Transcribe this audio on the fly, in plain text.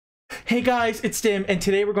Hey guys, it's Dim, and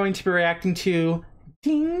today we're going to be reacting to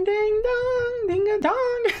Ding Ding Dong, Ding a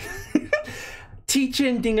Dong,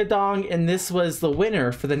 Teachin' Ding a Dong, and this was the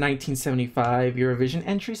winner for the 1975 Eurovision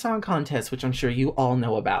Entry Song Contest, which I'm sure you all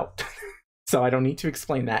know about. So I don't need to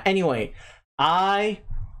explain that. Anyway, I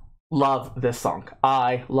love this song.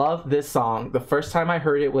 I love this song. The first time I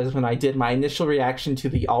heard it was when I did my initial reaction to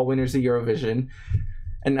the All Winners of Eurovision.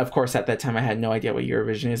 And of course, at that time, I had no idea what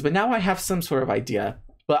Eurovision is, but now I have some sort of idea.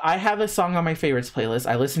 But I have a song on my favorites playlist.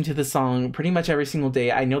 I listen to the song pretty much every single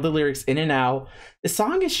day. I know the lyrics in and out. The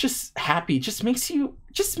song is just happy. Just makes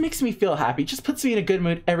me feel happy. Just puts me in a good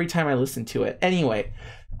mood every time I listen to it. Anyway,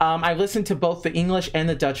 I listened to both the English and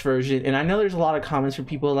the Dutch version, and I know there's a lot of comments from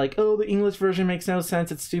people like, oh, the English version makes no sense.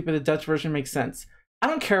 It's stupid. The Dutch version makes sense. I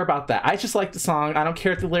don't care about that. I just like the song. I don't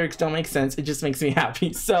care if the lyrics don't make sense. It just makes me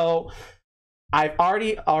happy. So I've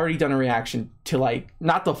already done a reaction to, like,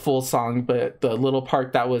 not the full song, but the little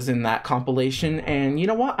part that was in that compilation. And you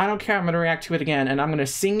know what? I don't care. I'm going to react to it again, and I'm going to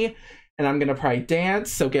sing, and I'm going to probably dance.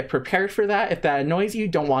 So get prepared for that. If that annoys you,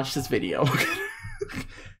 don't watch this video.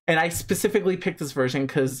 And I specifically picked this version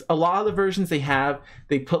because a lot of the versions they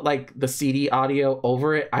put like the CD audio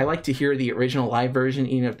over it. I like to hear the original live version,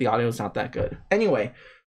 even if the audio is not that good. Anyway,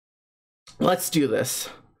 let's do this.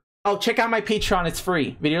 Oh, check out my Patreon. It's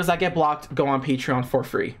free. Videos that get blocked go on Patreon for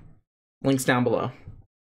free. Links down below.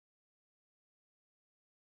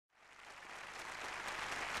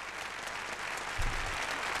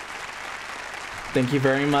 Thank you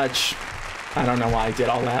very much. I don't know why I did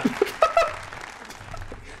all that.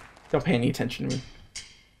 Don't pay any attention to me.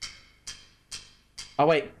 Oh,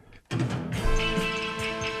 wait.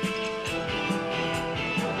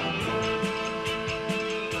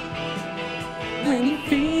 When you're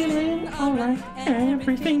feeling alright,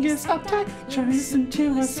 everything is uptight. Try to listen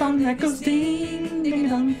to a song that goes ding ding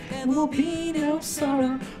dong. There will be no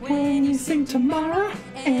sorrow when you sing tomorrow,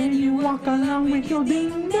 and you walk along with your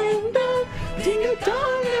ding ding dong, ding a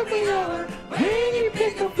dong every hour. When you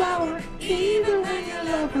pick a flower, even when your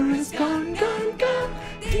lover is gone, gone, gone.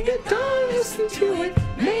 Ding a dong, listen to it.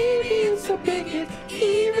 Maybe it's a big hit,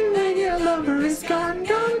 even when your lover is gone,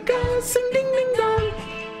 gone, gone. Sing ding ding dong.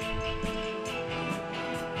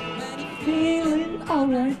 Feeling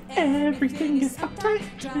alright, everything is uptight.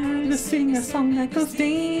 Trying to sing a song that goes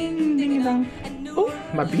ding ding dong. Oh,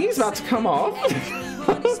 my bean's about to come off.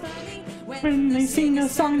 When they sing a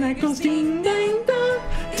song that goes ding ding dong,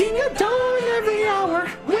 ding a dong every hour.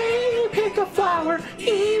 When you pick a flower,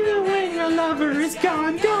 even when your lover is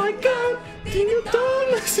gone, gone, gone. Ding a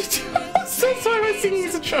dong, listen to. I'm so sorry, my singing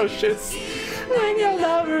is atrocious. When your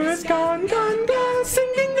lover is gone, gone, gone.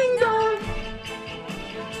 Sing ding ding dong.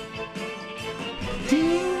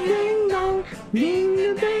 Ding ding dong,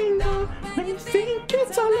 ding ding dong. When you think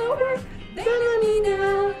it's all over, then let me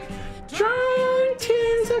know. Dry your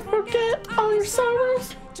tears and forget all your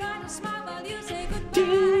sorrows.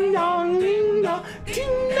 Ding dong, ding dong,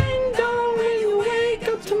 ding ding dong. When you wake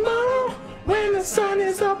up tomorrow, when the sun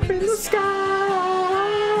is up in the sky.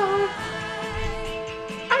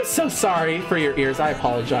 I'm so sorry for your ears. I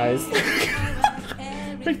apologize.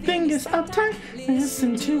 Everything is uptight.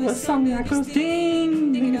 Listen to a song that goes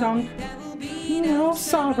ding ding dong. No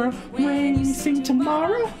sorrow when you sing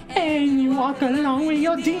tomorrow, and you walk along with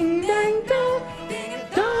your ding dang dong.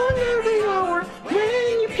 Dong every hour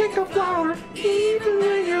when you pick a flower, even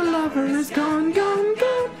when your lover is gone, gone,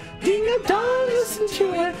 gone. Ding a dong, listen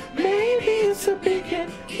to it. Maybe it's a big hit,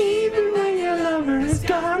 even when your lover is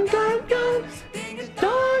gone, gone, gone.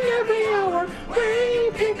 Dong every hour when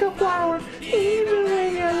you pick a flower, even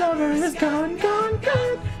when your lover is gone, gone,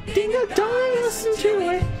 gone. Ding a dong, listen to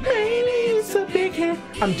it. Maybe it's a big hit.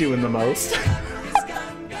 I'm doing the most.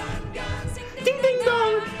 Ding ding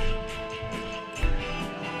dong.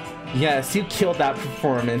 Yes, you killed that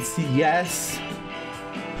performance. Yes.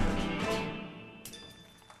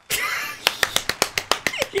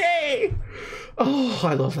 Yay! Oh,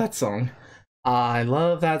 I love that song. I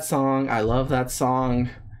love that song. I love that song.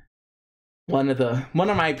 One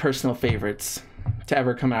of my personal favorites to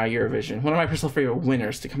ever come out of Eurovision. One of my personal favorite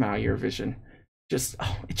winners to come out of Eurovision.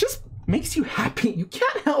 It just makes you happy. You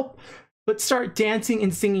can't help but start dancing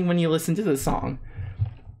and singing when you listen to the song.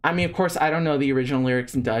 I mean, of course, I don't know the original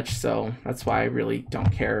lyrics in Dutch, so that's why I really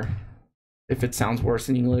don't care if it sounds worse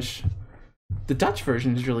in English. The Dutch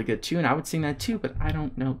version is really good too, and I would sing that too, but I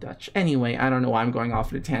don't know Dutch. Anyway, I don't know why I'm going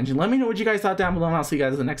off on a tangent. Let me know what you guys thought down below, and I'll see you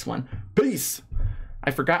guys in the next one. Peace!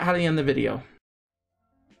 I forgot how to end the video.